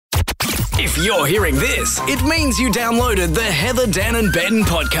If you're hearing this, it means you downloaded the Heather, Dan and Ben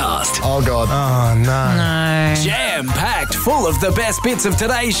podcast. Oh, God. Oh, no. Jam-packed full of the best bits of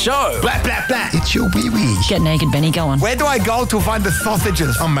today's show. Blah, blah, blah. It's your wee-wee. Get naked, Benny, go on. Where do I go to find the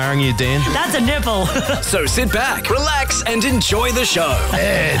sausages? I'm marrying you, Dan. That's a nipple. So sit back, relax, and enjoy the show.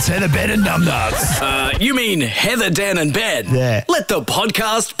 It's Heather, Ben and Numbnuts. You mean Heather, Dan and Ben? Yeah. Let the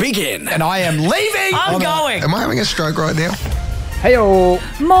podcast begin. And I am leaving. I'm going. Am I having a stroke right now? Hey-o.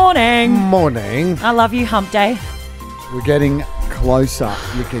 Morning. Morning. I love you, hump day. We're getting closer.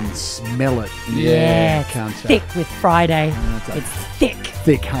 You can smell it. Yeah, Can't it's thick with Friday. It's thick.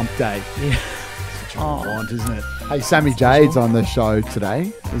 Thick hump day. Yeah. That's what you want, isn't it? Hey, Sammy Jade's on the show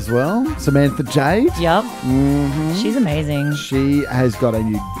today as well. Samantha Jade. Yep. She's amazing. She has got a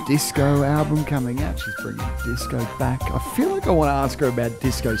new disco album coming out. She's bringing disco back. I feel like I want to ask her about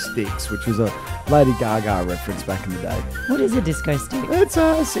Disco Sticks, which was a Lady Gaga reference back in the day. What is a disco stick? Let's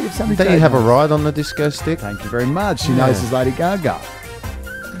see if Sammy Don't Jade you have a knows. ride on the disco stick? Thank you very much. She knows as Lady Gaga.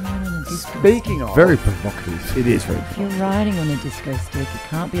 Speaking of... Very provocative. It is very If you're riding on a disco stick, it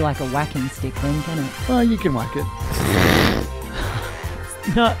can't be like a whacking stick then, can it? Well, you can whack it.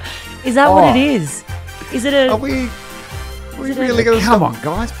 No. Is that what it is? Is it a... Are we it really a- going to Come stop? on,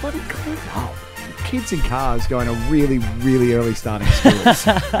 guys. Bloody clean up. Kids in cars going to really, really early starting schools.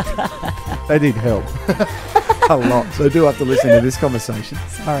 They need help. A lot. So I do have to listen to this conversation.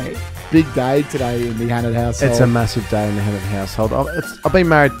 Sorry. Big day today in the Hannett household. It's a massive day in the Hannett household. I've been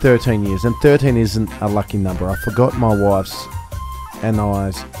married 13 years, and 13 isn't a lucky number. I forgot my wife's and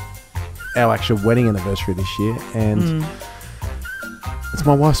our actual wedding anniversary this year, and it's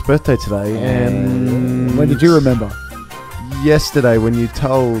my wife's birthday today. And When did you remember? yesterday, when you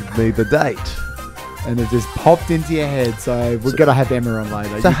told me the date. And it just popped into your head. So we've got to have Emma on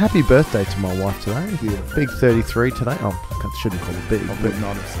later. So happy birthday to my wife today. Beautiful. Big 33 today. Oh, I shouldn't call it big. I would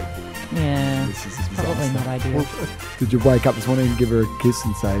not have said big. Yeah. This is Probably disaster. not ideal. Did you wake up this morning and give her a kiss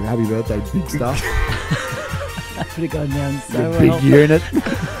and say, happy birthday, big stuff? That would have gone down so The well. big unit.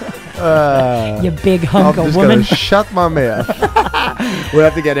 You big I'm hunk just of going woman. to shut my mouth. We'll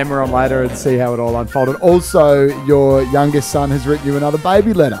have to get Emma on later and see how it all unfolded. Also, your youngest son has written you another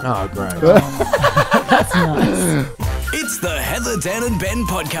baby letter. Oh, great. That's nice. It's the Heather, Dan and Ben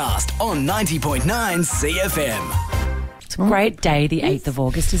podcast on 90.9 CFM. It's a great day, the 8th of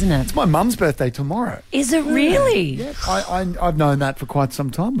August, isn't it? It's my mum's birthday tomorrow. Is it really? Yeah, I've known that for quite some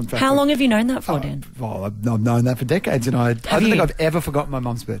time. In fact, How long have you known that for, Dan? Well, I've known that for decades, and I don't you? think I've ever forgotten my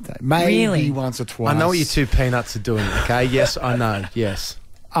mum's birthday. Maybe Really? once or twice. I know what you two peanuts are doing, okay? Yes, I know. Yes.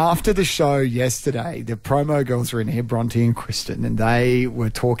 After the show yesterday, the promo girls were in here, Bronte and Kristen, and they were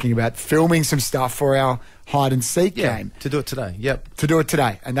talking about filming some stuff for our hide and seek game To do it today. Yep. to do it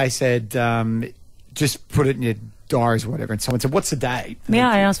today. And they said, just put it in your diaries or whatever. And someone said, what's the date? Yeah,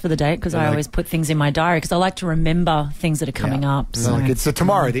 I asked for the date because I like- always put things in my diary because I like to remember things that are coming up. So So. like it's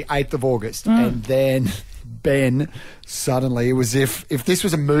tomorrow, the 8th of August. And then Ben, suddenly, it was if this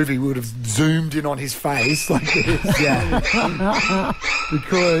was a movie, we would have zoomed in on his face like this. Yeah.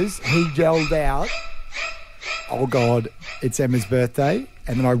 Because he yelled out, oh God, it's Emma's birthday.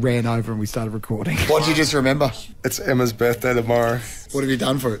 And then I ran over and we started recording. What did you just remember? It's Emma's birthday tomorrow. What have you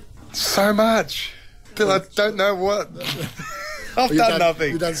done for it? So much. Till I don't know what. I've done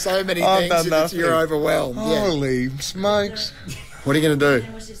nothing. You've done so many I've things done that nothing. you're overwhelmed. Yeah. Holy smokes. What are you going to do?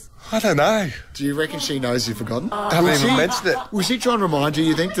 I don't know. Do you reckon she knows you've forgotten? I haven't even mentioned it. Will she try and remind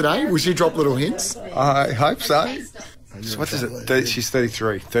you think, today? Will she drop little hints? I hope so. So what is it? She's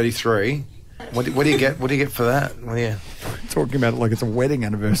 33. 33. What do you get? What do you get for that? What do you... Talking about it like it's a wedding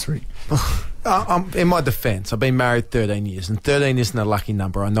anniversary. In my defence, I've been married 13 years, and 13 isn't a lucky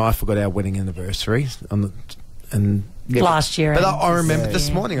number. I know I forgot our wedding anniversary, Last year. but and- I remember this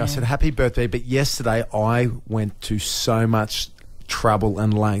Yeah, morning I yeah. said happy birthday, but yesterday I went to so much trouble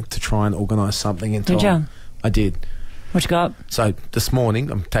and length to try and organise something in time. Did you? I did. What you got? So this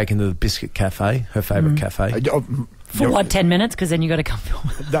morning I'm taking to the Biscuit Cafe, her favourite cafe. For what, 10 minutes? Because then you got to come film.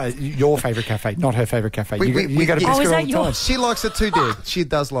 No, your favourite cafe, not her favourite cafe. We you go to get- Biscuit Oh, is all that the time. yours? She likes it too, dear. She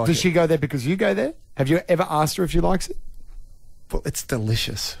does like Does it. she go there because you go there? Have you ever asked her if she likes it? Well, it's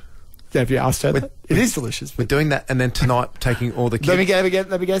delicious. Have you asked her With- that? It is delicious. We're doing that, and then tonight taking all the kids. Let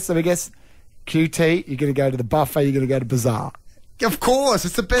me guess. QT, you're going to go to the buffet, you're going to go to Bazaar. Of course,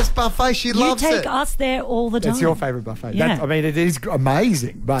 it's the best buffet. She You loves take it. us there all the time. That's your favourite buffet. Yeah. I mean, it is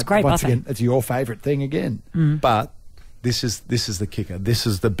amazing, but It's a great once buffet. again, it's your favourite thing again. But this is the kicker. This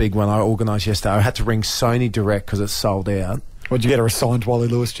is the big one I organised yesterday. I had to ring Sony direct because it's sold out. Would you get her a signed Wally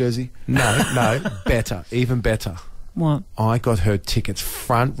Lewis jersey? No, better, even better. What? I got her tickets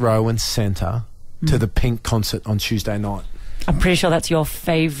front row and centre to the Pink concert on Tuesday night. I'm pretty sure that's your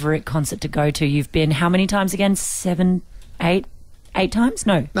favourite concert to go to. You've been how many times again? 7, 8 times?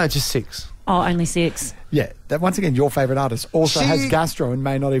 No, just 6. Oh, only 6. Yeah, that once again, your favourite artist also has gastro and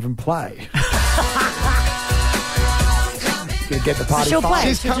may not even play. Gonna get the party She'll play.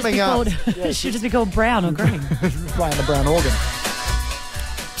 She's coming up. She'll just be called Brown or Green. playing the brown organ.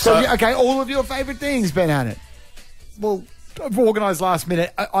 So, okay, all of your favourite things, Ben Hannett. Well, I've organised last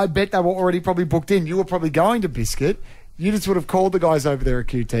minute. I bet they were already probably booked in. You were probably going to Biscuit. You just would have called the guys over there at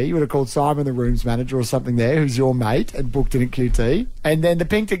QT. You would have called Simon, the rooms manager, or something there, who's your mate, and booked in at QT. And then the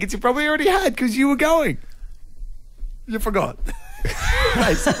pink tickets you probably already had because you were going. You forgot.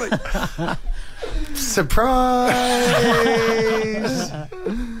 Basically. Surprise!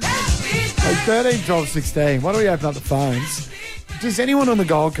 13, 12, 16. Why don't we open up the phones? Does anyone on the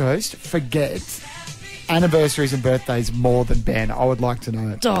Gold Coast forget anniversaries and birthdays more than Ben? I would like to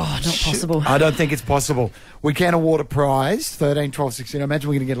know. Oh, not possible. I don't think it's possible. We can award a prize, 13, 12, 16. I imagine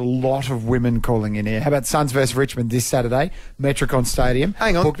we're going to get a lot of women calling in here. How about Suns versus Richmond this Saturday, Metricon Stadium?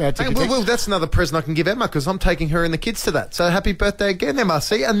 Hang on. Book now, ticket. Well, that's another present I can give Emma because I'm taking her and the kids to that. So happy birthday again, Emma.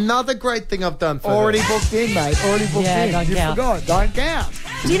 See, another great thing I've done for Already her. booked in, mate. Already booked in. Don't You count. forgot. Don't count.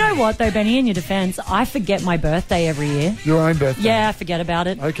 Do you know what, though, Benny, in your defence, I forget my birthday every year. Your own birthday. Yeah, I forget about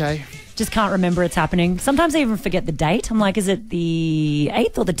it. Okay. Just can't remember it's happening. Sometimes I even forget the date. I'm like, is it the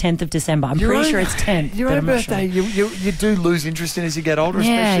 8th or the 10th of December? I'm pretty sure it's 10th. Your but own I'm not birthday, you do lose interest in as you get older,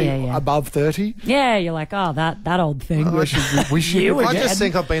 Yeah, especially yeah. above 30. Yeah, you're like, oh, that old thing. We should You I again. just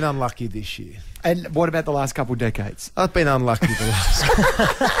think I've been unlucky this year. And what about the last couple of decades? I've been unlucky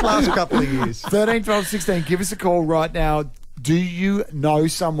the last couple of years. 13, 12, 16. Give us a call right now. Do you know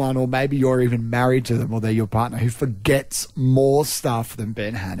someone, or maybe you're even married to them, or they're your partner, who forgets more stuff than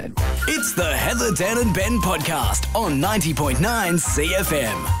Ben Hannett? It's the Heather, Dan and Ben podcast on 90.9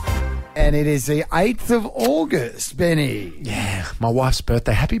 CFM. And it is the 8th of August, Benny. Yeah, my wife's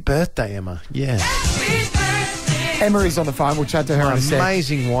birthday. Happy birthday, Emma. Yeah. Emma is on the phone. We'll chat to her My in a sec.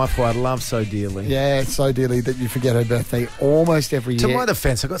 amazing wife who I love so dearly. Yeah, so dearly that you forget her birthday almost every To year. my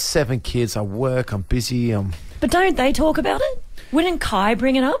defence, I've got 7 kids. I work. I'm busy. But don't they talk about it? Wouldn't Kai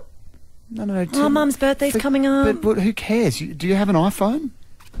bring it up? No. Oh, Mum's birthday's coming up. But who cares? Do you have an iPhone?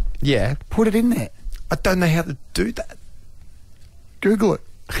 Yeah. Put it in there. I don't know how to do that. Google it.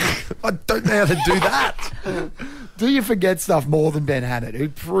 I don't know how to do that. Do you forget stuff more than Ben Hannett, who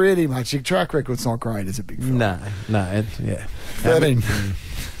pretty much, your track record's not great as a big fella? No. Yeah. 13.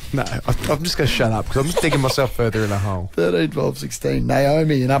 No, I'm just going to shut up because I'm just digging myself further in a hole. 13, 12, 16.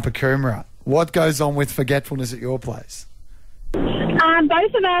 Naomi in Upper Coomera. What goes on with forgetfulness at your place?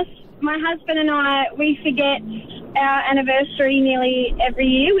 Both of us, my husband and I, we forget our anniversary nearly every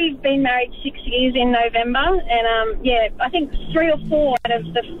year. We've been married 6 years in November, and I think 3 or 4 out of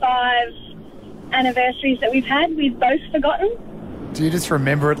the 5 anniversaries that we've had, we've both forgotten. Do you just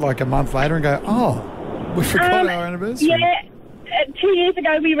remember it like a month later and go, oh, we forgot our anniversary? Yeah, 2 years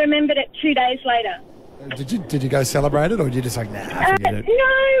ago we remembered it 2 days later. Did you go celebrate it, or did you just like, nah, forget it?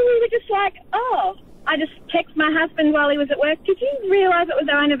 No, we were just like, oh. I just texted my husband while he was at work, did you realise it was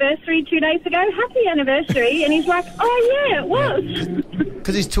our anniversary 2 days ago? Happy anniversary. And he's like, oh, yeah, it was.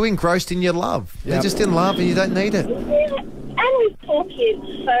 Because he's too engrossed in your love. Yep. They're just in love and you don't need it. Yeah. And we've 4 kids,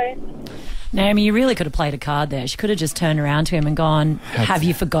 so... Naomi, you really could have played a card there. She could have just turned around to him and gone, have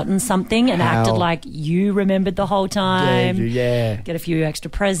you forgotten something? And acted like you remembered the whole time. Yeah. Get a few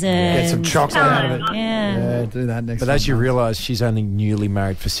extra presents. Get some chocolate out of it. Yeah. Do that next But time. as you realise, she's only newly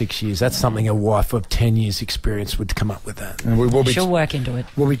married for 6 years. That's something a wife of 10 years' experience would come up with that. And we'll be She'll work into it.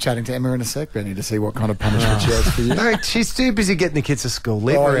 We'll be chatting to Emma in a sec, Benny, to see what kind of punishment she has for you. No, she's too busy getting the kids to school.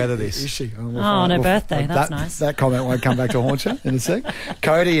 Leave her out of this. Is she? Oh, on her birthday. That's that, nice. That comment won't come back to haunt you in a sec.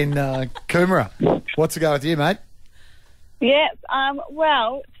 Cody in Coomera. What's the go with you, mate? Yes,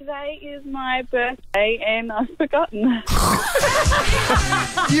 well, today is my birthday and I've forgotten.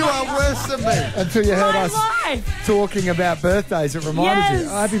 You are worse than me. Until you heard My us life. talking about birthdays, it reminded you. Yes.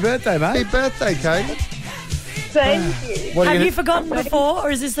 Oh, happy birthday, mate. Happy birthday, Kate. Thank you. What are Have you you forgotten before, or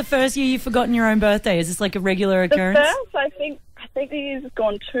is this the first year you've forgotten your own birthday? Is this like a regular The occurrence? first, I think the year's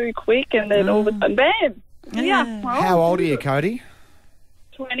gone too quick and then all of a sudden, bam! Yeah. How old are you, Cody?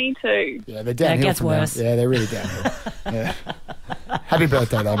 22. Yeah, they're downhill. gets from now. worse. Yeah, they're really downhill. Yeah. Happy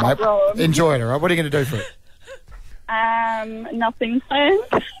birthday, though, mate. Rob. Enjoy it, all right? What are you going to do for it? Nothing planned.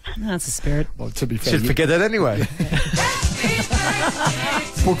 That's the spirit. Well, to be fair, Should you forget that anyway.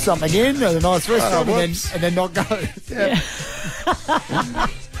 book something in at a nice restaurant whoops. and then not go.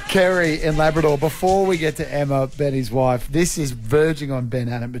 Kerry in Labrador, before we get to Emma, Benny's wife, this is verging on Ben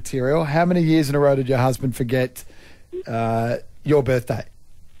Hannett material. How many years in a row did your husband forget your birthday?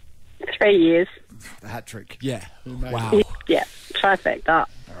 3 years. The hat trick. Yeah. Wow. Yeah, trifecta.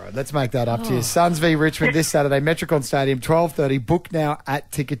 All right, let's make that up to you. Suns v Richmond this Saturday, Metricon Stadium, 12:30. Book now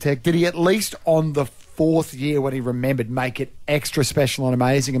at Ticketek. Did he at least on the 4th year when he remembered make it extra special and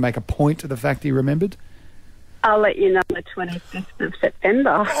amazing and make a point to the fact he remembered? I'll let you know on the 25th of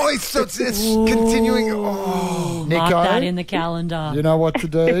September. Oh, it's continuing. Oh, Nico, Mark that in the calendar. you know what to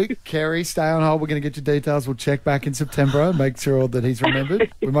do. Kerry, stay on hold. We're going to get your details. We'll check back in September and make sure that he's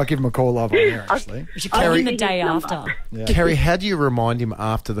remembered. We might give him a call live on air, actually. We should carry the day after. Yeah. Kerry, how do you remind him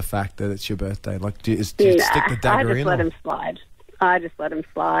after the fact that it's your birthday? Like, do you stick the dagger I just in? let him slide.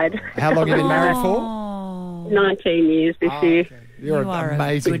 How long have you been married for? Oh, 19 years this year. Okay. You're you are an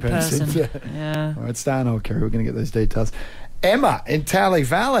amazing a good person. Yeah. All right, stay on hold, Kerry. We're going to get those details. Emma in Tally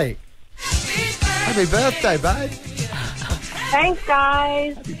Valley. Happy birthday, babe. Thanks,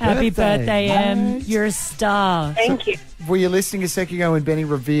 guys. Happy birthday, Em. mate. You're a star. Thank you. Were you listening a second ago when Benny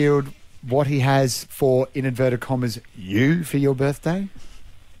revealed what he has for, in inverted commas, you for your birthday?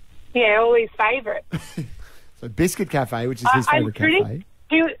 Yeah, all his favourites. So Biscuit Cafe, which is his I'm favourite pretty.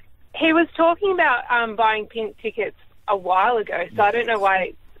 cafe. He was talking about buying pink tickets a while ago, so I don't know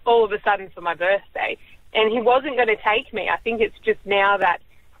why all of a sudden for my birthday. And he wasn't going to take me. I think it's just now that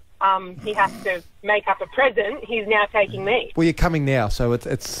he has to make up a present. He's now taking me. Well, you're coming now, so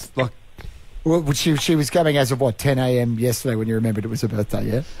it's like... Well, she was coming as of, 10 a.m. yesterday when you remembered it was her birthday,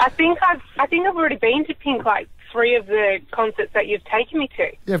 yeah? I think I've already been to Pink, like 3 of the concerts that you've taken me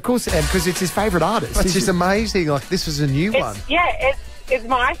to. Yeah, of course, because it's his favourite artist. That's just amazing. Like, this was a new one. It's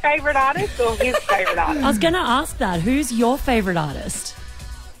my favourite artist or his favourite artist. I was going to ask that. Who's your favourite artist?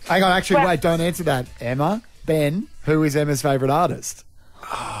 Hang on, actually, Well- wait, don't answer that. Emma, Ben, who is Emma's favourite artist?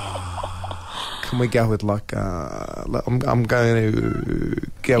 Can we go with, like... I'm going to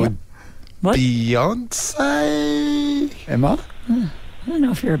go with What? Beyonce? Emma? I don't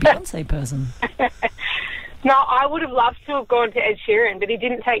know if you're a Beyonce person. No, I would have loved to have gone to Ed Sheeran, but he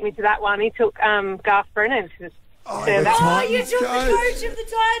didn't take me to that one. He took Garth Brennan to that one. you took the coach of the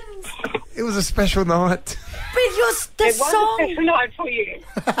Titans. It was a special night. But the It was a song. special night for you.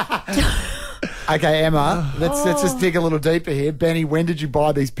 Okay, Emma, let's just dig a little deeper here. Benny, when did you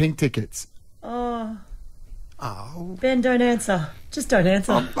buy these pink tickets? Ben, don't answer. Just don't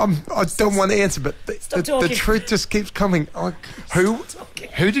answer. I don't want to answer, but the talking. truth just keeps coming. Who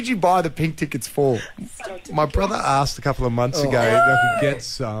did you buy the pink tickets for? My brother asked a couple of months ago if I could get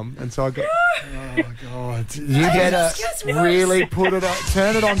some, and so I got... Oh, God. You better really put it on.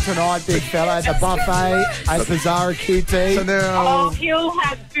 Turn it on tonight, big fella, at the buffet at Bazaar QT. So now... Oh, he'll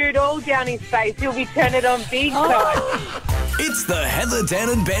have food all down his face. He'll be turning on big time. It's the Heather, Dan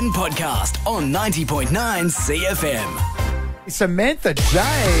and Ben podcast on 90.9 CFM. Samantha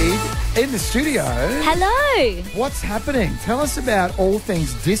Jade in the studio. Hello. What's happening? Tell us about all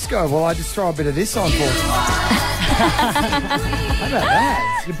things disco while I just throw a bit of this on for you. How about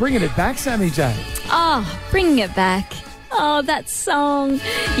that? You're bringing it back, Sammy Jade. Oh, bringing it back. Oh, that song.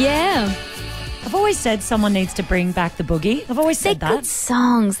 Yeah. I've always said someone needs to bring back the boogie. I've always They're said that. good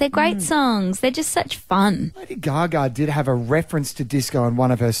songs. They're great songs. They're just such fun. Lady Gaga did have a reference to disco in one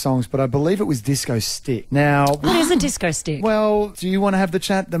of her songs, but I believe it was Disco Stick. Now, What is a disco stick? well, do you want to have the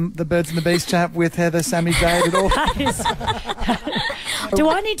chat, the Birds and the Bees chat with Heather, Sammy Jade at all? That is- Do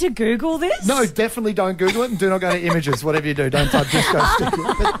I need to Google this? No, definitely don't Google it and do not go to images. Whatever you do, don't type disco stick.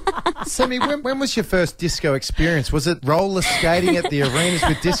 Sammy, when was your first disco experience? Was it roller skating at the arenas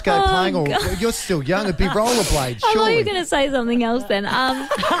with disco playing, or you're still young? It'd be rollerblades, I thought you surely. were going to say something else then.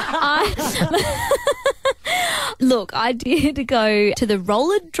 Look, I did go to the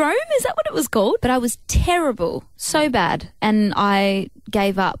Rollerdrome. Is that what it was called? But I was terrible. So bad. And I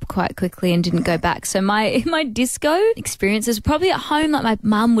gave up quite quickly and didn't go back. So my disco experiences were probably at home. Like my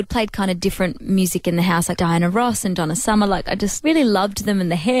mum would play kind of different music in the house, like Diana Ross and Donna Summer. Like I just really loved them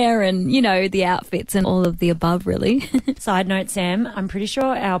and the hair and, you know, the outfits and all of the above, really. Side note, Sam, I'm pretty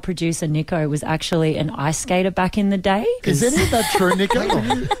sure our producer Nico was actually an ice skater back in the day. Is any of that true, Nico?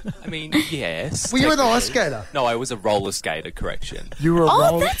 I mean, yes. Were you an technically. ice skater? No, I was a roller skater, correction. You were a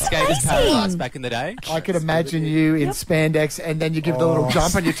roller. That's Skaters amazing. paradise back in the day. I could imagine you in spandex, and then you give the little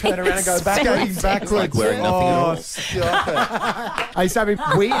jump, and you turn around and go back, going backwards. Like wearing nothing at all. Stop it. Hey, Sammy,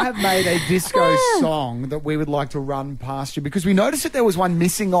 we have made a disco song that we would like to run past you because we noticed that there was one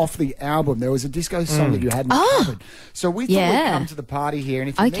missing off the album. There was a disco song that you hadn't covered. So we thought we'd Yeah. come to the party here, and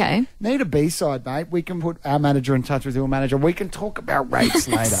if you Okay. need a B-side, mate, we can put our manager in touch with your manager. We can talk about rates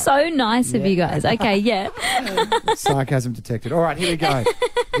later. So nice of you guys. Okay, yeah. Sarcasm detected. All right, here we go.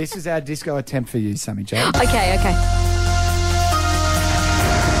 This is our disco attempt for you, Sammy Jade. Okay.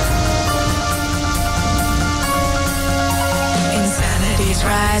 Insanity's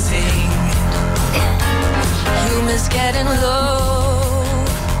rising. is getting low.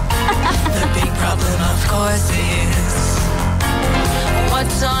 The big problem, of course, is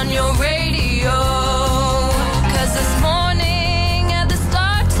what's on your radio. 'Cause this morning at the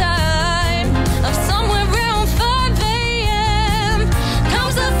start time of somewhere around 5 a.m.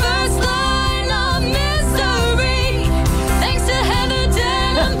 comes the first line of misery. Thanks to Heather,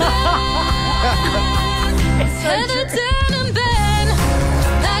 Dan, and Ben. Heather, Dan, and Ben.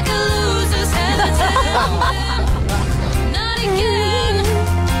 Pack of losers, Heather, Dan, and Ben. Not again.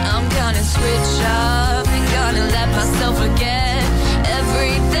 I'm gonna switch up and gonna let myself forget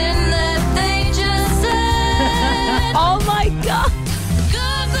everything that they just said. Oh my God.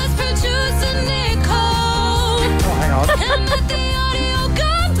 God bless producer Nicole. Hang on. And let the audio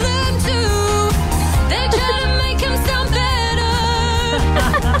goblin too. They try to make him sound better,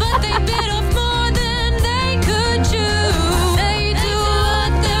 but they bit off more than they could chew. They do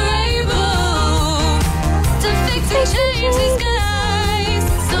what they're able to fix and change these guys,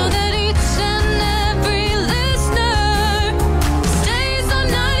 so that each and every listener stays on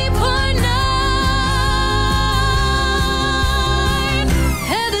 90.9.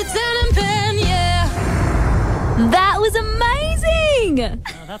 Heather, Dan, and Ben, yeah. That was amazing.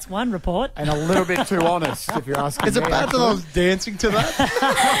 Oh, that's one report. And a little bit too honest, if you're asking Is it me, bad that I was dancing to that?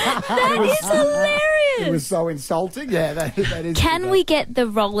 That is hilarious. It was so insulting. Yeah, that is. Can we get the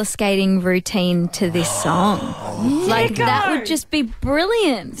roller skating routine to this song? Like, that would just be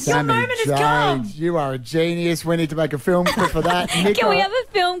brilliant. Sammy Jade, you are a genius. We need to make a film clip for that. Nico, Can we have a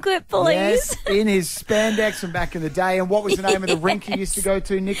film clip, please? Yes, in his spandex from back in the day. And what was the name of the rink he used to go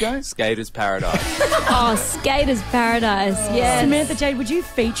to, Nico? Skater's Paradise. Oh, Skater's Paradise, yes. Samantha Jade, would you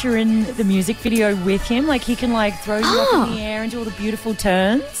feature in the music video with him? Like he can like throw you up in the air and do all the beautiful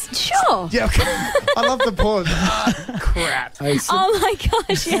turns? Sure. Yeah, okay. I love the pause. Crap. Hey, Oh my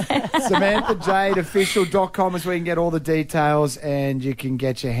gosh, yeah. SamanthaJadeOfficial.com is where you can get all the details and you can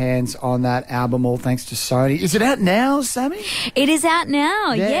get your hands on that album, all thanks to Sony. Is it out now, Sammy? It is out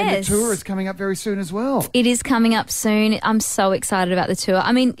now, Yeah, yes. and the tour is coming up very soon as well. It is coming up soon. I'm so excited about the tour.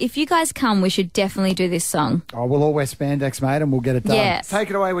 I mean, if you guys come, we should definitely do this song. Oh, we'll all wear spandex, mate, and we'll get it done. Yes. Take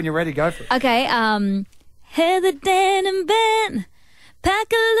it away when you're ready. Go for it. Okay, Heather, Dan, and Ben.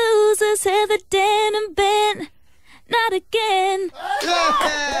 Pack of losers, Heather, Dan, and Ben. Not again.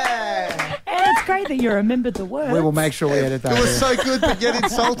 And it's great that you remembered the words. We will make sure we edit that. It was so good, but yet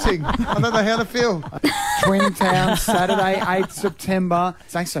insulting. I don't know how to feel. Twin Town, Saturday, 8th September.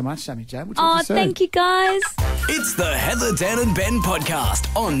 Thanks so much, Sammy Jade. We'll talk to Oh, you soon. thank you, guys. It's the Heather, Dan, and Ben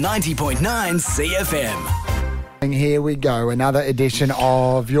podcast on 90.9 CFM. And here we go. Another edition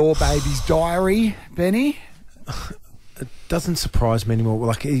of Your Baby's Diary. Benny? It doesn't surprise me anymore.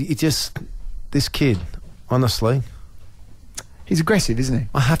 Like, he just... This kid, honestly... He's aggressive, isn't he?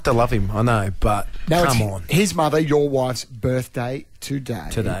 I have to love him, I know, but Now, come it's on. his mother, your wife's birthday today.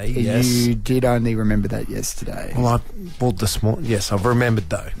 Today, yes. You did only remember that yesterday. Well, this morning, yes, I've remembered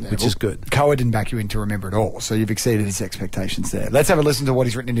though, which is good. Coa didn't back you in to remember it all, so you've exceeded his expectations there. Let's have a listen to what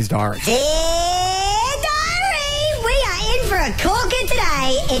he's written in his diary. Dear Diary, we are in for a corker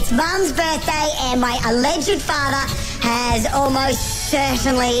today. It's Mum's birthday and my alleged father has almost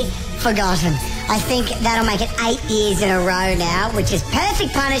certainly forgotten. I think that'll make it 8 years in a row now, which is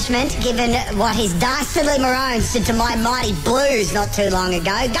perfect punishment given what his dastardly Maroons did to my mighty Blues not too long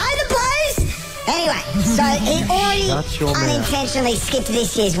ago. Go the Blues! Anyway, so he already Shut your mouth. unintentionally skipped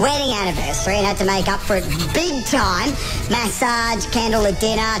this year's wedding anniversary and had to make up for it big time. Massage, candlelit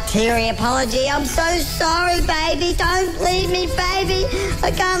dinner, teary apology. I'm so sorry, baby. Don't leave me, baby.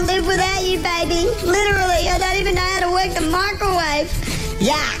 I can't live without you, baby. Literally, I don't even know how to work the microwave.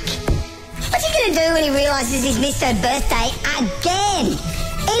 Yuck. What's he going to do when he realises he's missed her birthday again?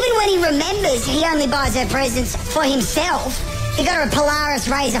 Even when he remembers he only buys her presents for himself. He got her a Polaris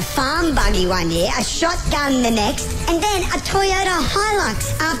Razor farm buggy one year, a shotgun the next, and then a Toyota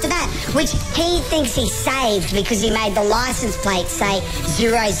Hilux after that, which he thinks he saved because he made the licence plate say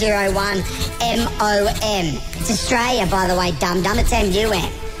 001 MOM. It's Australia, by the way, dum-dum. It's MUM.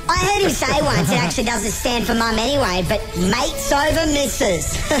 I heard him say once it actually doesn't stand for mum anyway, but mates over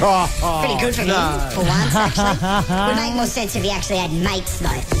missus. Pretty good for him, for once, actually. Would make more sense if he actually had mates, though.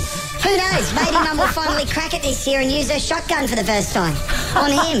 Who knows? Maybe mum will finally crack it this year and use her shotgun for the first time. On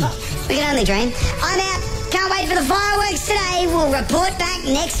him. We can only dream. I'm out. Can't wait for the fireworks today. We'll report back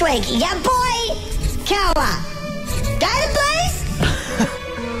next week. Yeah, boy! Koa. Go the Blues!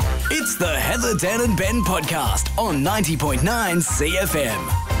 It's the Heather, Dan, and Ben podcast on 90.9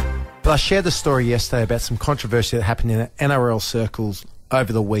 CFM. But I shared the story yesterday about some controversy that happened in NRL circles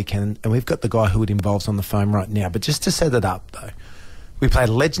over the weekend, and we've got the guy who it involves on the phone right now. But just to set it up, though, we played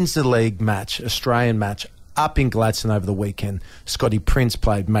a Legends of the League match, Australian match, up in Gladstone over the weekend. Scotty Prince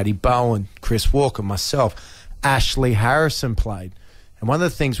played, Matty Bowen, Chris Walker, myself, Ashley Harrison played. And one of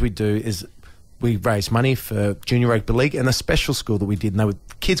the things we do is we raise money for Junior Rugby League and a special school that we did. And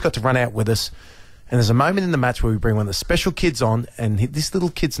kids got to run out with us. And there's a moment in the match where we bring one of the special kids on, and this little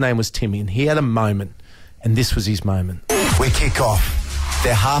kid's name was Timmy, and he had a moment, and this was his moment. We kick off.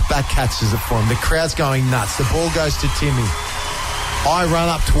 Their halfback catches it for him. The crowd's going nuts. The ball goes to Timmy. I run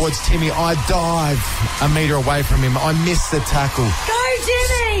up towards Timmy. I dive a metre away from him. I miss the tackle. Go,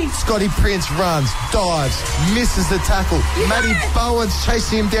 Timmy! Scotty Prince runs, dives, misses the tackle. Matty Bowen's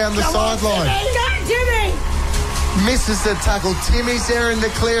chasing him down the sideline. Go, Timmy! Misses the tackle. Timmy's there in the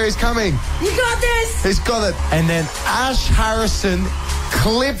clear. He's coming. You got this! He's got it. And then Ash Harrison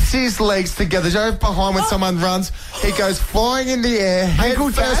clips his legs together. You know, behind when someone runs, he goes flying in the air, head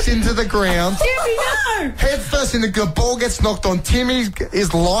first into the ground. Timmy, no! Head first in the ball gets knocked on. Timmy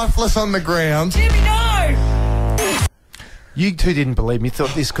is lifeless on the ground. Timmy, no! You two didn't believe me.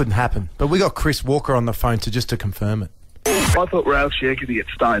 Thought this couldn't happen. But we got Chris Walker on the phone to confirm it. I thought Ralph Shear could get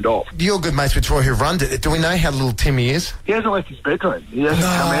stoned off. You're good mates with Troy who runs it. Do we know how little Timmy is? He hasn't left his bedroom. He hasn't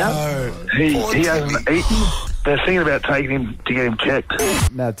come out. He hasn't eaten. They're thinking about taking him to get him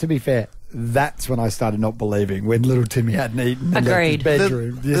checked. Now, to be fair, that's when I started not believing, when little Timmy hadn't eaten and left Agreed. his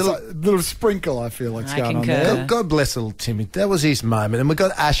bedroom. Little sprinkle, I feel like, going on concur. there. God bless little Timmy. That was his moment. And we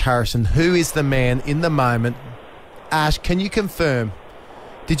got Ash Harrison, who is the man in the moment. Ash, can you confirm,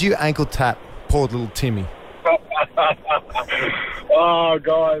 did you ankle tap poor little Timmy? Oh,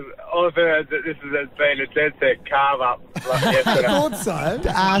 guys, I think that this has been a dead set carve up like yesterday. I thought so.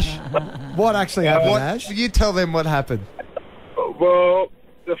 Ash, what actually happened, Ash? You tell them what happened. Well,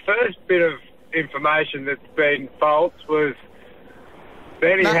 the first bit of information that's been false was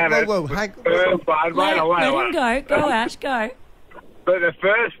Benny Hammett. Whoa, was the first one. Let him Wait. go. Go, Ash, go. But the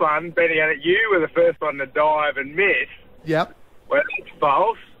first one, Benny Hammett, you were the first one to dive and miss. Yep. Well, that's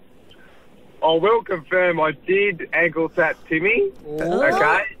false. I will confirm I did ankle tap Timmy.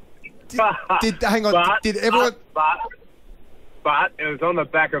 Okay. Hang on. Did everyone... But it was on the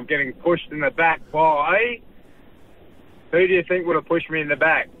back of getting pushed in the back by... Who do you think would have pushed me in the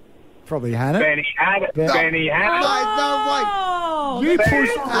back? Probably Hannah. Benny Hammett. Benny Hammett. No, You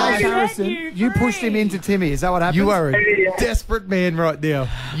pushed Ash Harrison. You pushed him into Timmy. Is that what happened? You are a desperate man right now.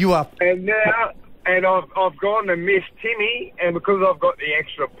 You are... And now... And I've gone to miss Timmy, and because I've got the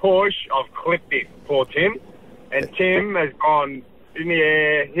extra push, I've clipped it for Tim. And Tim has gone in the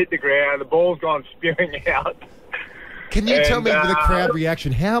air, hit the ground, the ball's gone spewing out. Can you tell me the crowd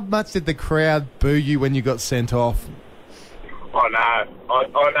reaction? How much did the crowd boo you when you got sent off? I know.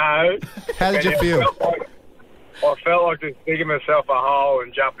 How did you feel? I felt like just digging myself a hole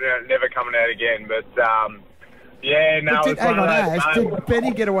and jumping out and never coming out again. But, yeah, no. Hang on, Ash. Did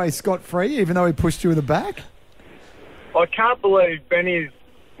Benny get away scot-free even though he pushed you in the back? I can't believe Benny's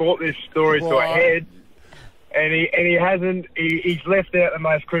brought this story to a head. And he hasn't. He's left out the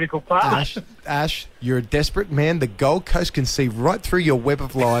most critical part. Ash, you're a desperate man. The Gold Coast can see right through your web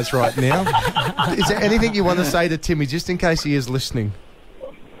of lies right now. Is there anything you want to say to Timmy, just in case he is listening?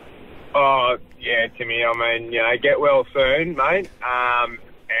 Oh yeah, Timmy. I mean, get well soon, mate. And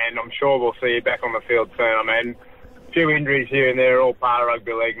I'm sure we'll see you back on the field soon. I mean, a few injuries here and there are all part of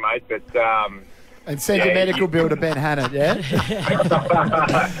rugby league, mate. But and send your medical bill to Ben Hannett, yeah?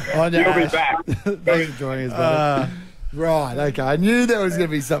 You'll be back. Thanks for joining us, buddy. Right, okay. I knew there was going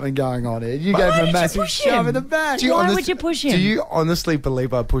to be something going on here. You gave him a massive shove in the back. Why would you push him? Do you honestly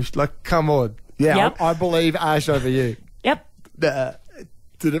believe I pushed? Like, come on. Yeah, Yep. I believe Ash over you. Yep.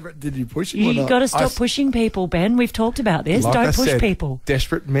 Did you push him or You not? got to stop pushing people, Ben. We've talked about this. Like Don't I push said, people.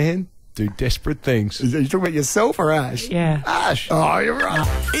 Desperate man do desperate things. Are you talking about yourself or Ash? Yeah. Ash. Oh, you're right.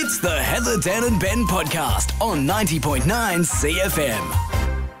 It's the Heather, Dan and Ben podcast on 90.9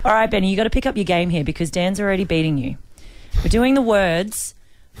 CFM. All right, Benny, you got to pick up your game here because Dan's already beating you. We're doing the words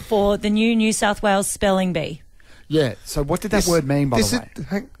for the new New South Wales spelling bee. Yeah, so what did that word mean, by the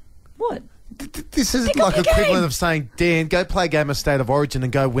way? What? This is Pick like up your equivalent game. of saying, Dan, go play a game of State of Origin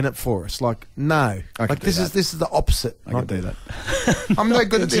and go win it for us. Like, no. This is the opposite. I can do that. I'm no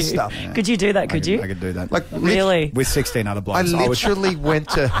good at this you? stuff. Could you do that, could you? I could do that. Like, Really? With 16 other I blokes. literally went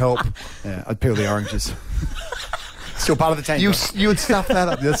to help. Yeah, I'd peel the oranges. Still part of the team. You would stuff that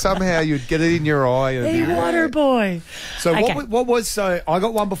up. Somehow you'd get it in your eye. Hey, water boy. So Okay. what was, so I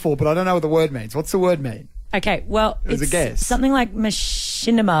got one before, but I don't know what the word means. What's the word mean? Okay, well, It was it's a guess. something like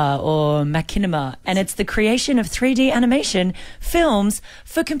machinima or machinima, and it's the creation of 3D animation films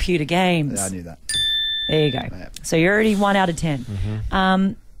for computer games. Yeah, I knew that. There you go. So you're already 1 out of 10.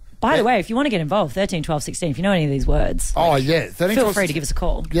 By the way, if you want to get involved, 13, 12, 16, if you know any of these words, Oh, yeah. 13, feel 12, free to give us a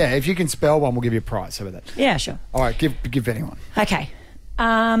call. Yeah, if you can spell one, we'll give you a prize. How about that? Yeah, sure. All right, give anyone. Okay.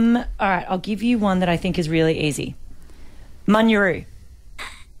 All right, I'll give you one that I think is really easy. Munuroo.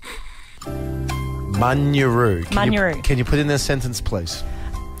 Munuroo. Munuroo. Can you put in a sentence, please?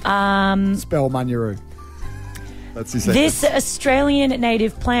 Spell Munuroo. That's your sentence. This Australian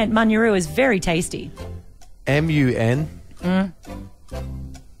native plant, Munuroo, is very tasty. M-U-N.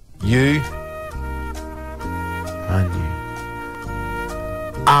 U. Manu.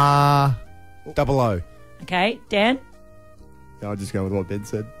 R-double-O. Okay, Dan? I'll just go with what Ben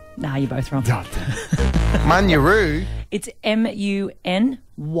said. Nah, you're both wrong. Munuroo. It's M-U-N-Y-E-R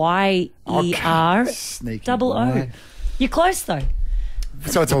Sneaky double O. boy. You're close, though.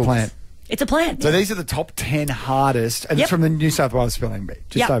 So it's a plant. It's a plant. So these are the top 10 hardest, and Yep. it's from the New South Wales Spelling Bee,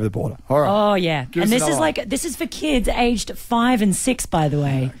 just Yep. over the border. All right. Oh, yeah. Give And us this is another this is for kids aged 5 and 6, by the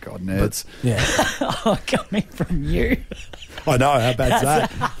way. God, nerds. Yeah. Oh, coming from you. I know, how bad's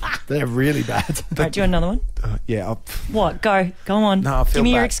that? They're really bad. Right, do you want another one? Yeah. What? Go on. No, I feel Give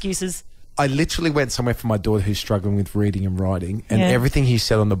me your bad. excuses. I literally went somewhere for my daughter who's struggling with reading and writing, and Yeah. everything he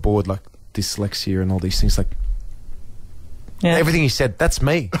said on the board, like dyslexia and all these things, like everything he said, that's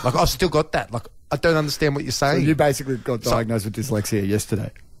me. Like I've still got that. Like I don't understand what you're So saying. you basically got diagnosed with dyslexia yesterday.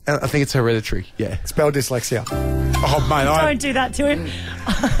 I think it's hereditary. Yeah. Spell dyslexia. Oh mate, Don't do that to him.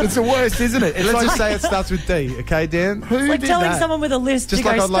 It's the worst, isn't it? It's let's like, just say it starts with D, okay, Dan? who It's like did telling that? someone with a list Just to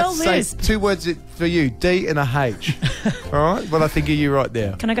like go I'd like spell to say list. 2 words for you, D and a H. All right? Well, I think of you right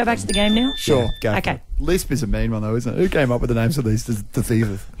there. Can I go back to the game now? Sure. Go for Okay. it. Lisp is a mean one, though, isn't it? Who came up with the names of these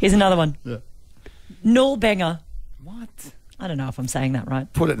diseases? Here's another one. Yeah. Nullbanger. What? I don't know if I'm saying that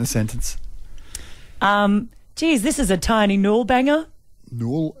right. Put it in a sentence. Geez, this is a tiny nullbanger.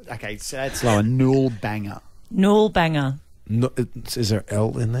 Null. Okay, say it slower. Null banger. Nullbanger. No, is there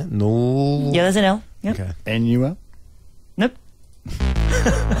L in there? No. Yeah, there's an L. Yep. Okay. N-U-L? Nope.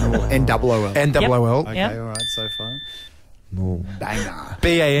 N-double-O-L. N-double-O-L. Okay, Yep. all right, so far. No. Banger.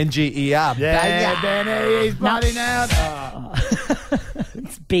 B-A-N-G-E-R. Yeah, Benny, he's bloody out.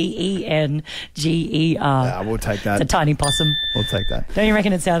 It's B-E-N-G-E-R. Yeah, we'll take that. It's a tiny possum. We'll take that. Don't you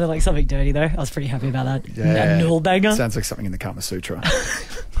reckon it sounded like something dirty, though? I was pretty happy about that. Yeah. Nullbanger. Sounds like something in the Kama Sutra.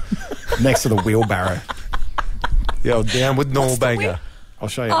 Next to the wheelbarrow. Yo, down with Nullbanger. I'll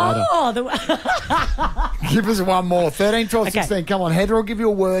show you later. Oh, Give us one more. 13, 12, Okay. 16. Come on, Heather will give you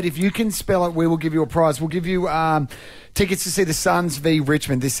a word. If you can spell it, we will give you a prize. We'll give you tickets to see the Suns v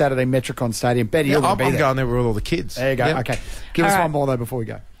Richmond this Saturday, Metricon Stadium. Betty, Yeah, you're going I'm to be there. going there with all the kids. There you go. Yep. Okay. Give us All right. one more, though, before we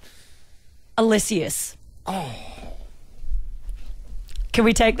go. Elysius. Oh. Can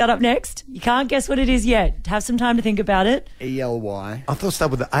we take that up next? You can't guess what it is yet. Have some time to think about it. E-L-Y. I thought it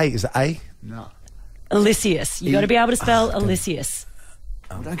started with the A. Is it A? No. Elysius. You got to be able to spell Elysius.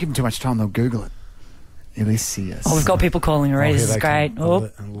 Oh, don't give them too much time. They'll Google it. Elysius. Oh, we've got people calling already. Oh, This here is they great. come. Oh,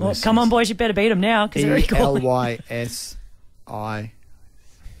 Elysius. come on, boys. You better beat them now because they're already calling. E-L-Y-S-I-U-S.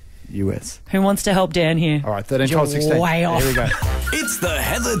 Who wants to help Dan here? All right, 13, 12, 16. Way off. Here we go. It's the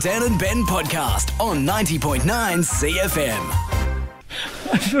Heather, Dan and Ben podcast on 90.9 CFM.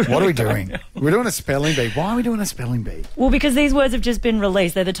 What are we doing? We're doing a spelling bee. Why are we doing a spelling bee? Well, because these words have just been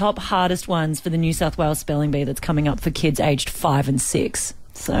released. They're the top hardest ones for the New South Wales Spelling Bee that's coming up for kids aged 5 and 6.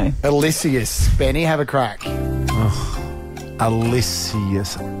 So, Elysius. Benny, have a crack.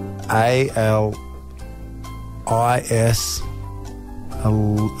 Elysius. A-L-I-S.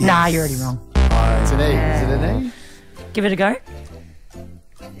 nah, you're already wrong. It's an E. Is it an E? Give it a go.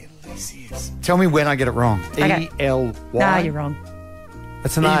 Tell me when I get it wrong. Okay. E-L-Y. Nah, you're wrong.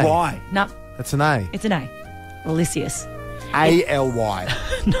 That's an A. E-Y. No, That's an A. it's an A. Elysius. A-L-Y.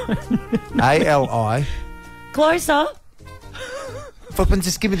 A-L-I. Closer. Flippin',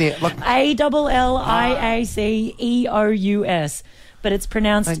 just give me the... Like, A-L-L-I-A-C-E-O-U-S. But it's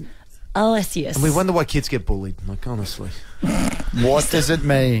pronounced Elysius. and we wonder why kids get bullied. Like, honestly. What does it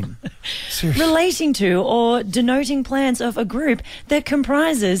mean? Seriously. Relating to or denoting plants of a group that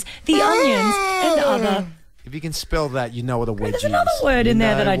comprises the onions and other. If you can spell that, you know what a wedge There's is. another word in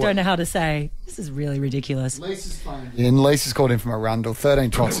there that I what- don't know how to say. This is really ridiculous. Lisa's called in from Arundel.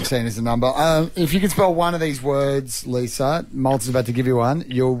 13, 12, 16 is the number. If you can spell one of these words, Lisa, Malta's about to give you one,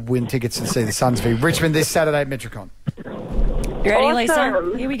 you'll win tickets to see the Suns v Richmond this Saturday at Metricon. You ready, Awesome.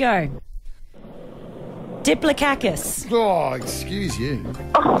 Lisa? Here we go. Diplodocus. Oh, excuse you.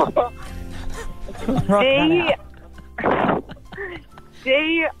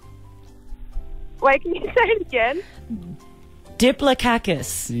 D. Wait, can you say it again?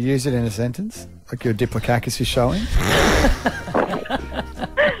 Diplodocus. Do you use it in a sentence? Like your diplodocus is showing?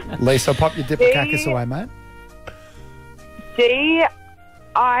 Lisa, pop your diplodocus away, mate. D.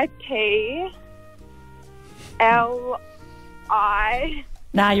 D-I-P-L-I.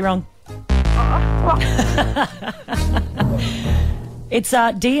 Nah, you're wrong. It's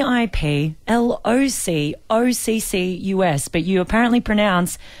D-I-P-L-O-C-O-C-C-U-S, but you apparently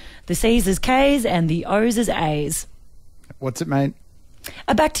pronounce the C's as K's and the O's as A's. What's it, mate?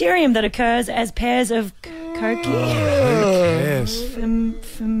 A bacterium that occurs as pairs of coci.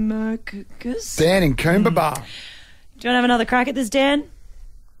 Firmicutes. Dan in Coombaba. Do you want to have another crack at this, Dan?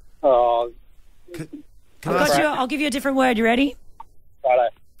 Oh, I'll give you a different word. You ready? righto.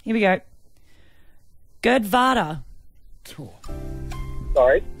 Here we go. Gerdvada.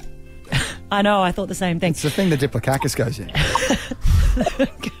 Sorry. I know, I thought the same thing. It's the thing the Diplodocus goes in.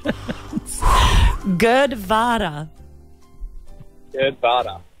 Gerdvada.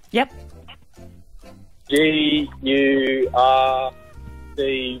 Gerdvada. Yep. G-U-R-D-V-A-R.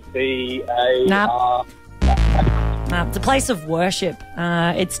 It's a place of worship.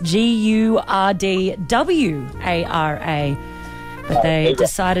 It's G-U-R-D-W-A-R-A. But they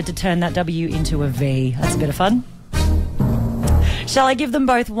decided to turn that W into a V. That's a bit of fun. Shall I give them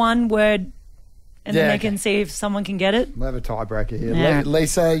both one word and then they can see if someone can get it? We'll have a tiebreaker here. Yeah.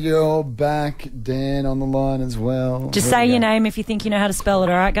 Lisa, you're back. Dan on the line as well. Just say your name if you think you know how to spell it,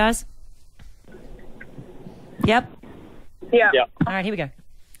 all right, guys? Yep. Yeah. All right, here we go.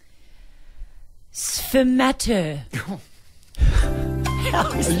 Sphemator.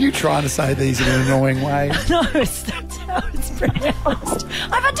 Are you trying to say these in an annoying way? No, that's how it's pronounced.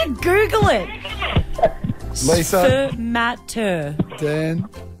 I've had to Google it. Lisa. Sphemator. Dan.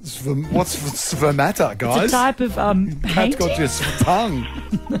 What's sphemata, guys? It's a type of Cat's painting. got your tongue.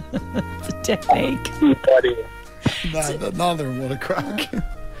 It's a technique. No, neither of them want to crack.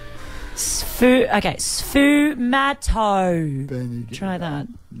 Sfumato. Try that.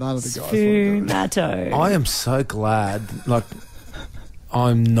 None of the guys. Sfumato. I am so glad,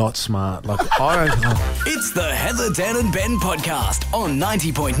 I'm not smart. It's the Heather, Dan and Ben podcast on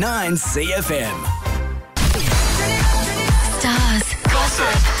 90.9 CFM. Stars, gossip,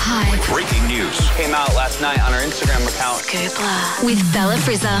 hype. Breaking news came out last night on her Instagram account. Scoopla with Bella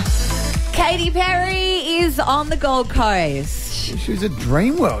Frizzer. Katy Perry is on the Gold Coast. She was at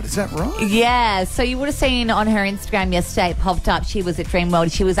Dreamworld, is that right? Yeah, so you would have seen on her Instagram yesterday, it popped up, she was at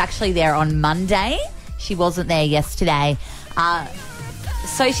Dreamworld. She was actually there on Monday. She wasn't there yesterday.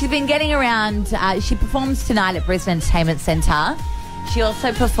 So she's been getting around. She performs tonight at Brisbane Entertainment Centre. She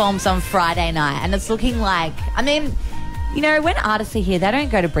also performs on Friday night. And it's looking like, when artists are here, they don't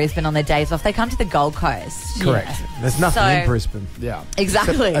go to Brisbane on their days off. They come to the Gold Coast. Correct. Yeah. There's nothing in Brisbane. Yeah.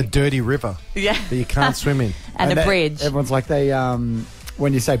 Exactly. Except a dirty river. Yeah. That you can't swim in. And a bridge. Everyone's like,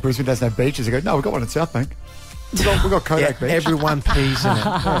 when you say Brisbane doesn't have beaches, they go, no, we've got one at South Bank. We've got Kodak Beach. Everyone pees in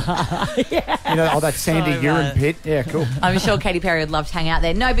it. Yeah. That sandy urine pit. Yeah, cool. I'm sure Katy Perry would love to hang out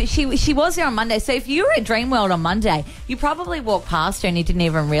there. No, but she was there on Monday. So if you were at Dreamworld on Monday, you probably walked past her and you didn't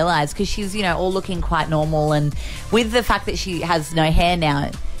even realise because she's, all looking quite normal. And with the fact that she has no hair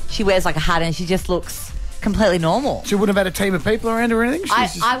now, she wears like a hat and she just looks completely normal. She wouldn't have had a team of people around her or anything?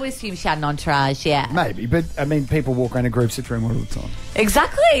 I would assume she had an entourage, yeah. Maybe, but people walk around in groups at Dreamworld all the time.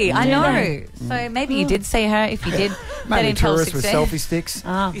 Exactly, I know. So maybe you did see her. If you did, maybe tourists with selfie sticks.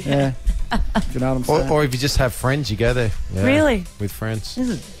 Oh. Yeah. If you know what I'm saying. Or if you just have friends, you go there. Yeah, Really? With friends. This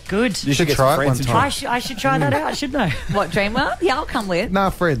is good. You should try it one time. I should try that out, shouldn't I? What, Dreamworld? Yeah, I'll come with.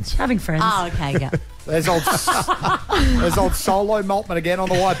 No, friends. Having friends. Oh, okay, yeah. There's old Solo Maltman again on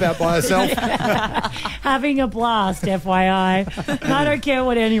the wipeout by herself. Having a blast, FYI. I don't care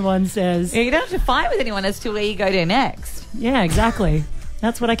what anyone says. You don't have to fight with anyone as to where you go to next. Yeah, exactly.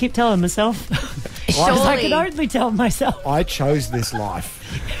 That's what I keep telling myself. Because I can only tell myself. I chose this life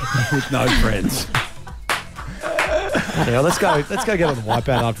with no friends. Yeah, let's go get on the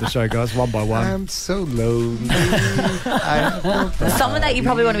wipeout after the show, guys, one by one. I'm so lonely. Someone that you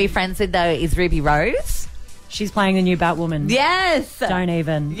probably want to be friends with, though, is Ruby Rose. She's playing the new Batwoman. Yes. Don't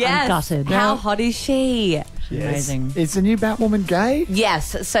even. Yes. I'm gutted. How hot is she? Amazing. Is the new Batwoman gay?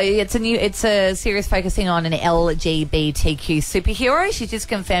 Yes. So it's a series focusing on an LGBTQ superhero. She just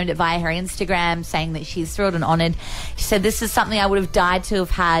confirmed it via her Instagram, saying that she's thrilled and honoured. She said, "This is something I would have died to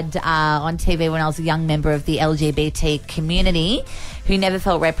have had on TV when I was a young member of the LGBT community who never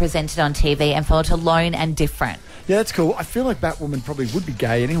felt represented on TV and felt alone and different." Yeah, that's cool. I feel like Batwoman probably would be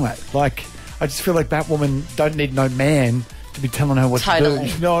gay anyway. I just feel like Batwoman don't need no man to be telling her what to do.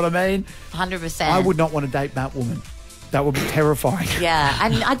 You know what I mean? 100%. I would not want to date Batwoman. That would be terrifying. Yeah,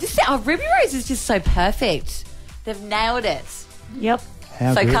 and I just think Ruby Rose is just so perfect. They've nailed it. Yep.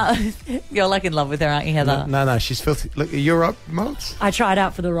 How good. You're like in love with her, aren't you, Heather? No, she's filthy. Look, you're up, Moles? I tried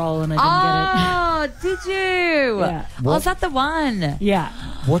out for the role and I didn't get it. Oh, did you? Yeah. Oh, is that the one? Yeah.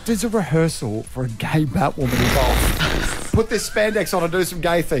 What does a rehearsal for a gay Batwoman involve? Put this spandex on and do some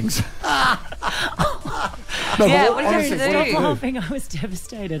gay things. No, Yeah, but what did you honestly, do? what do you Stop do? laughing. I was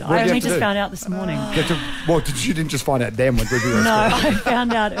devastated. What I did you only have to just do? found out this morning. You didn't just find out then when did you? No, I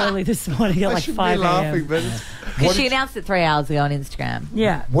found out early this morning at like 5 a.m. Because she announced it 3 hours ago on Instagram.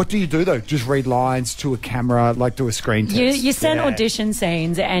 Yeah. What do you do though? Just read lines to a camera, like do a screen test? You send Yeah. audition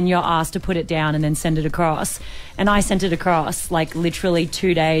scenes and you're asked to put it down and then send it across. And I sent it across like literally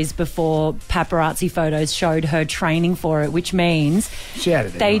 2 days before paparazzi photos showed her training for it, which means She had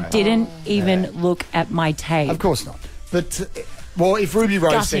it they anyway. didn't even look at my tape. Of course not. But well, if Ruby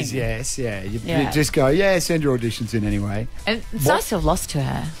Rose Gutting. says yes, you Yeah. just go, send your auditions in anyway. And it's nice to have lost to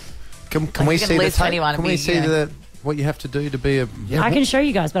her. Can Like, we you're see gonna the lose tape? 21 Can and we be, see you know. what you have to do to be a? I can show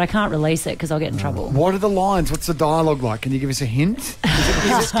you guys, but I can't release it because I'll get in trouble. What are the lines? What's the dialogue like? Can you give us a hint?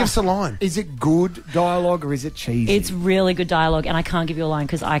 Give us a line. Is it good dialogue or is it cheesy? It's really good dialogue, and I can't give you a line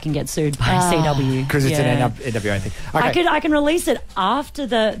because I can get sued by Ah. CW. Because it's Yeah. an NWA thing. Okay. I can release it after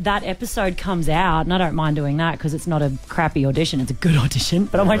that episode comes out, and I don't mind doing that because it's not a crappy audition; it's a good audition.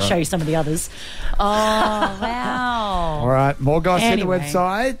 But I won't right. show you some of the others. Oh, wow. All right, more guys see the Anyway.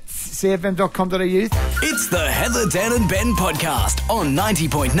 website, cfm.com.au. It's the Heather, Dan and Ben podcast on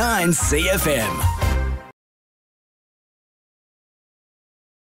 90.9 CFM.